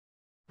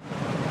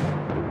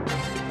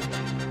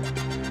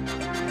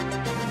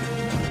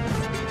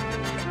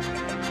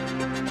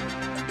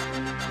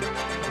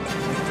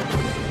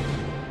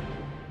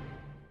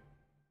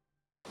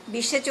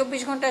বিশ্বে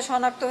 24 ঘন্টায়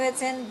শনাক্ত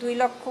হয়েছেন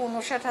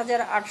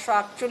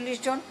 2,59,848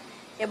 জন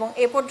এবং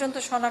এ পর্যন্ত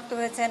শনাক্ত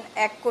হয়েছেন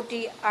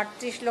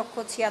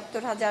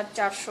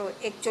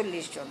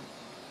 1,38,76,441 জন।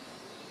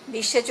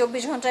 বিশ্বে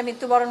 24 ঘন্টায়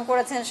মৃত্যুবরণ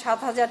করেছেন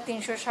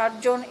 7,360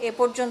 জন, এ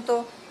পর্যন্ত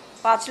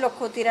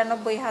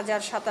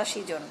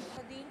 5,93,087 জন।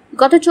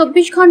 গত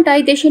 24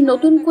 ঘন্টায় দেশে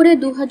নতুন করে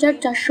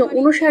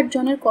 2,459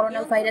 জনের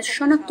করোনা ভাইরাস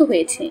শনাক্ত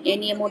হয়েছে। এ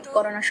নিয়ে মোট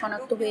করোনা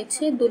শনাক্ত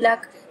হয়েছে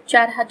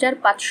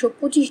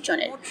 2,04,525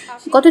 জনের।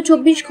 গত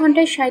 24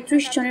 ঘন্টায়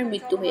 37 জনের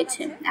মৃত্যু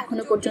হয়েছে।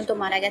 এখনো পর্যন্ত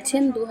মারা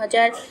গেছেন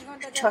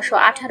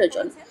 2,618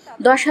 জন।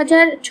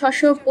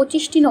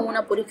 10,625টি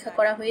নমুনা পরীক্ষা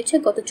করা হয়েছে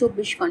গত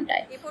 24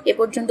 ঘন্টায়। এ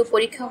পর্যন্ত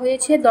পরীক্ষা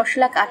হয়েছে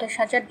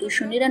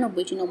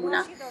 10,28,299টি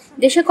নমুনা।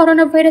 দেশে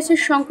করোনা ভাইরাসের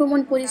সংক্রমণ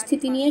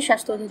পরিস্থিতি নিয়ে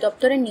স্বাস্থ্য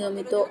অধিদপ্তরের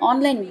নিয়মিত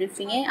অনলাইন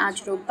ব্রিফিংয়ে আজ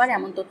রোববার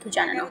এমন তথ্য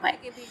জানানো হয়।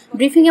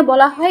 ব্রিফিংয়ে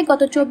বলা হয়,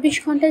 গত 24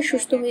 ঘন্টায়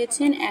সুস্থ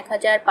হয়েছেন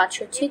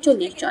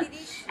 1,546 জন।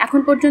 এখন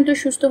পর্যন্ত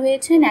সুস্থ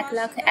হয়েছেন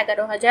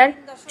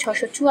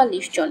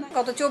 1,11,644 জন।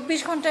 গত 24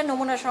 ঘন্টায়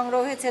নমুনা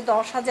সংগ্রহ হয়েছে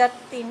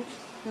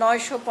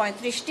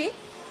 10,935টি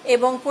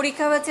এবং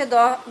পরীক্ষা হয়েছে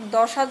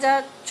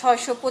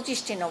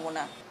 10,625টি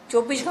নমুনা।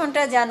 24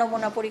 ঘন্টায় যা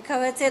নমুনা পরীক্ষা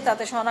হয়েছে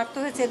তাতে শনাক্ত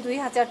হয়েছে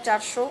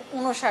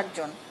 2,459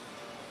 জন।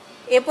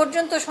 এ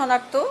পর্যন্ত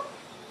শনাক্ত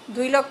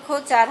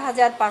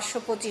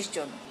 2,04,525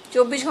 জন।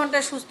 24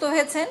 ঘন্টায় সুস্থ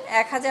হয়েছেন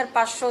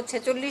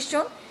 1,546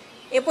 জন।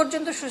 এ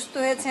পর্যন্ত সুস্থ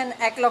হয়েছেন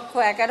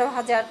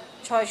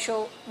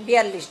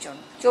 1,11,642 জন।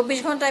 24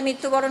 ঘন্টায়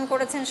মৃত্যুবরণ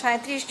করেছেন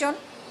 37 জন।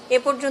 এ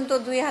পর্যন্ত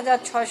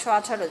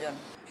 2,618 জন।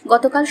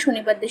 গতকাল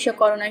শনিবার দেশে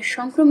করোনায়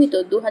সংক্রমিত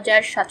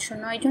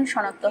 2,709 জন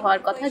শনাক্ত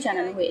হওয়ার কথা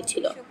জানানো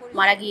হয়েছিল।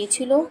 মারা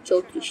গিয়েছিল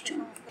 34 জন।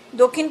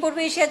 দক্ষিণ পূর্ব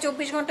এশিয়া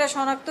 24 ঘন্টায়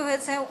শনাক্ত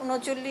হয়েছে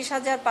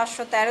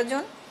 39,513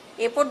 জন।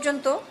 এ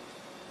পর্যন্ত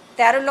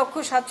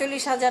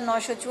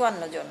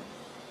 13,47,954 জন।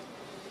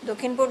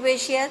 দক্ষিণ পূর্ব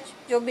এশিয়ায়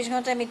 24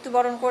 ঘন্টায়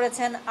মৃত্যুবরণ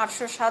করেছেন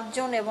 807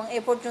 জন এবং এ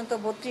পর্যন্ত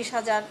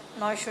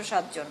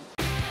 32,907 জন।